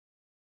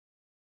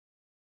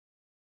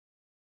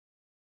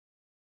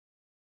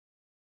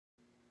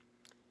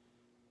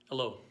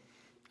Hello.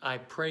 I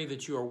pray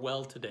that you are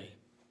well today.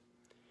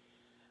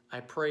 I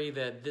pray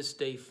that this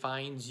day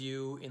finds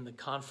you in the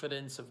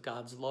confidence of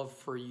God's love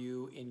for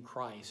you in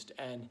Christ.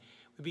 And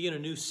we begin a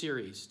new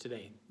series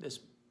today, this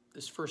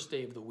first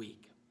day of the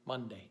week,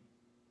 Monday.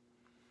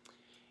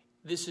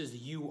 This is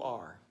You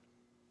Are.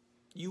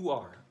 You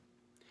Are.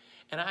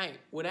 And I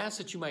would ask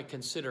that you might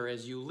consider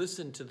as you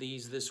listen to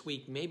these this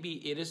week,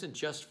 maybe it isn't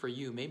just for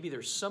you. Maybe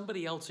there's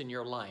somebody else in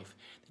your life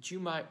that you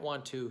might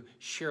want to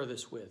share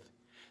this with.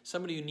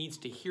 Somebody who needs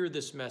to hear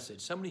this message,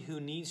 somebody who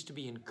needs to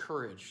be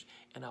encouraged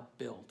and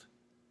upbuilt.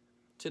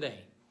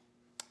 Today,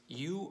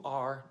 you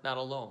are not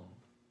alone.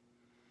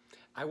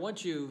 I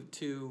want you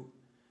to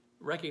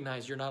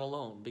recognize you're not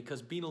alone,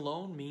 because being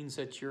alone means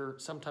that you're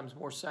sometimes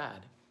more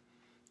sad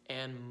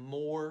and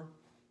more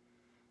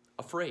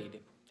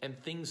afraid, and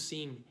things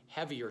seem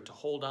heavier to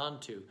hold on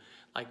to,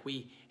 like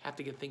we have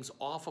to get things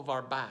off of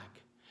our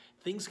back.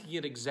 Things can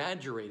get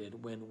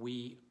exaggerated when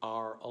we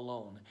are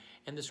alone.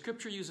 And the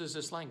scripture uses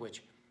this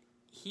language.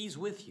 He's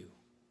with you.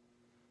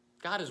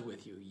 God is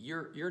with you.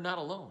 You're not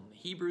alone.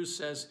 Hebrews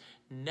says,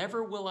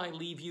 never will I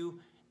leave you,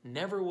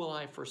 never will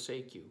I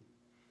forsake you.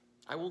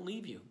 I won't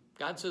leave you.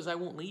 God says, I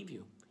won't leave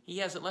you. He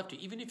hasn't left you.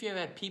 Even if you have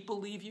had people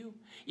leave you,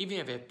 even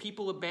if you have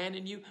people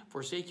abandon you,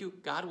 forsake you,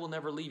 God will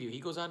never leave you. He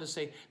goes on to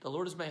say, the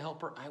Lord is my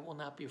helper. I will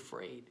not be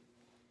afraid.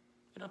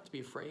 You don't have to be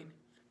afraid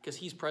because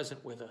He's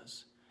present with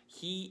us.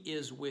 He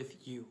is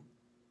with you.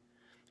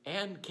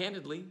 And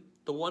candidly,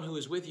 the one who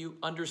is with you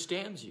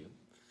understands you.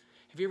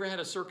 Have you ever had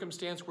a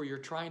circumstance where you're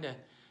trying to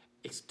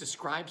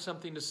describe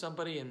something to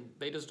somebody and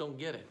they just don't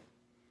get it?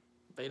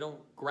 They don't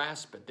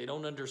grasp it. They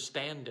don't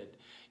understand it.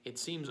 It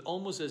seems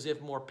almost as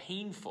if more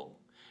painful,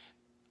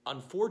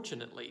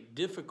 unfortunately,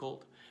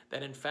 difficult,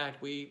 that in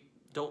fact we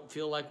don't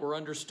feel like we're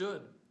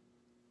understood.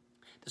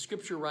 The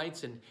scripture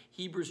writes in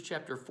Hebrews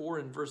chapter 4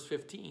 and verse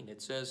 15,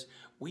 it says,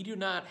 we do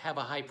not have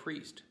a high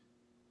priest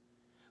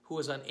who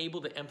is unable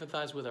to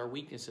empathize with our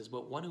weaknesses,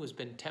 but one who has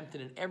been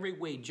tempted in every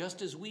way,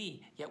 just as we,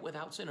 yet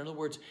without sin. In other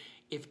words,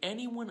 if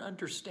anyone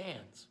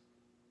understands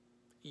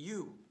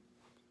you,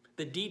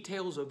 the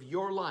details of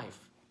your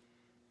life,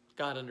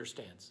 God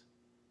understands.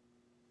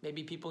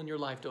 Maybe people in your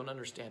life don't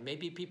understand.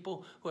 Maybe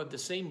people who have the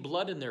same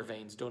blood in their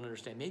veins don't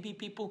understand. Maybe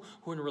people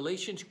who are in a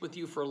relationship with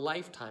you for a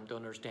lifetime don't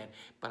understand.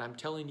 But I'm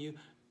telling you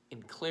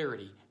in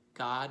clarity,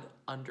 God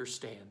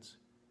understands.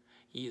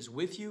 He is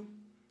with you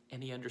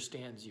and He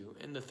understands you.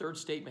 And the third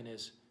statement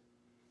is,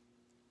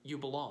 you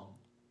belong.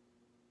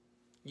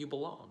 You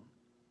belong.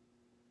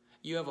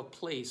 You have a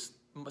place,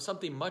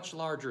 something much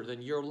larger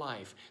than your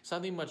life,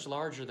 something much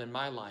larger than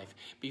my life.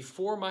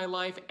 Before my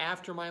life,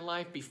 after my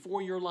life,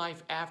 before your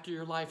life, after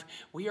your life,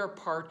 we are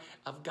part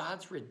of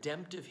God's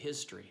redemptive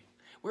history.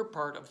 We're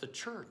part of the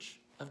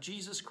church of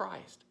Jesus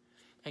Christ.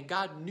 And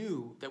God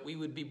knew that we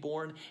would be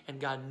born, and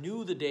God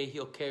knew the day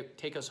He'll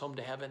take us home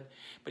to heaven.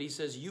 But He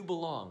says, you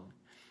belong.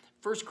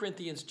 1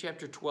 Corinthians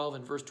chapter 12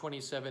 and verse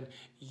 27,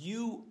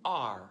 you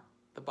are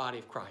the body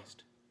of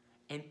Christ,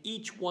 and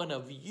each one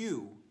of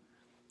you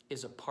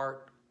is a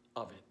part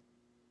of it.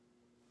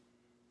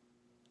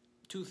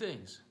 Two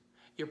things.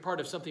 You're part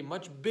of something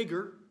much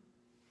bigger,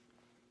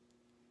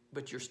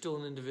 but you're still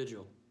an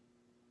individual.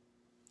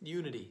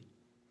 Unity.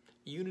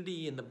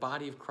 Unity in the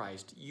body of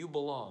Christ. You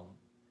belong.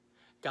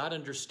 God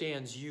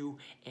understands you,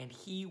 and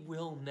He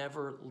will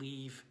never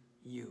leave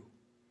you.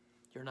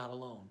 You're not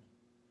alone.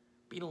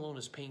 Being alone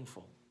is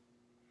painful.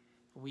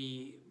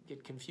 We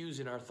get confused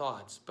in our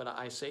thoughts, but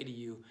I say to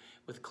you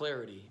with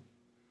clarity,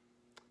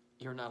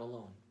 you're not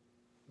alone.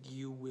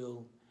 You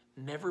will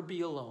never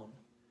be alone,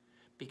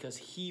 because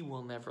He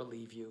will never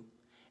leave you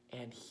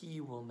and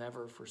He will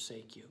never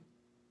forsake you.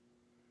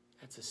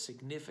 That's a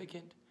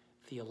significant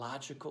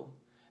theological,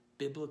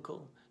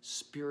 biblical,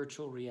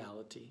 spiritual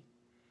reality,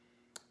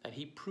 that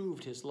He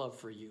proved His love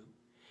for you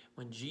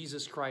when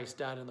Jesus Christ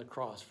died on the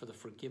cross for the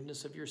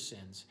forgiveness of your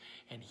sins,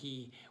 and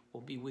He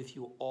will be with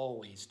you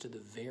always to the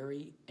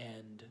very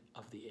end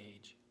of the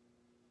age.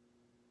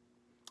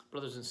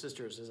 Brothers and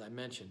sisters, as I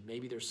mentioned,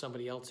 maybe there's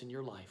somebody else in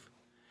your life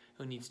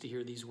who needs to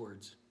hear these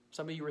words.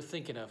 Somebody you were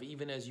thinking of,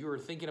 even as you were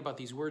thinking about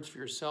these words for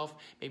yourself,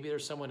 maybe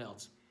there's someone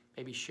else.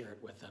 Maybe share it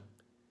with them,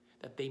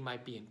 that they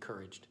might be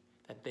encouraged,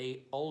 that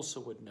they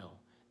also would know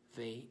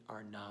they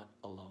are not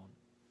alone.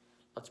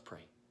 Let's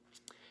pray.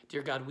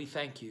 Dear God, we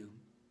thank You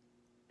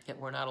that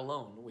we're not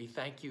alone. We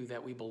thank You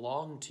that we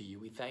belong to You.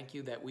 We thank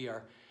You that we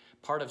are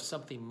part of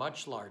something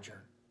much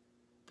larger,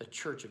 the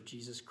church of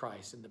Jesus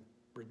Christ and the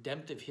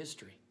redemptive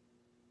history.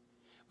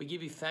 We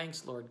give You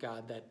thanks, Lord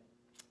God,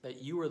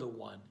 that You are the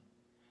one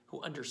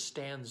who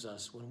understands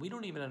us when we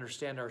don't even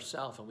understand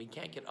ourselves and we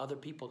can't get other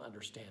people to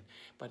understand.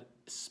 But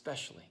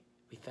especially,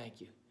 we thank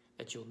You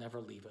that You'll never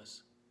leave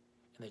us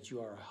and that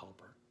You are a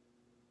helper.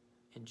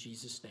 In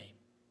Jesus' name,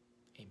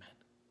 amen.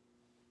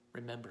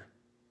 Remember,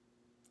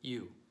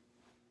 you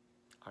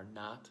are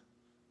not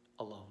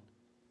alone.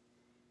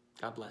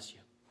 God bless you.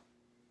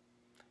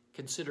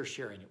 Consider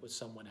sharing it with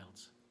someone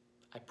else.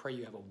 I pray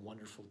you have a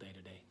wonderful day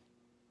today.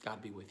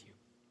 God be with you.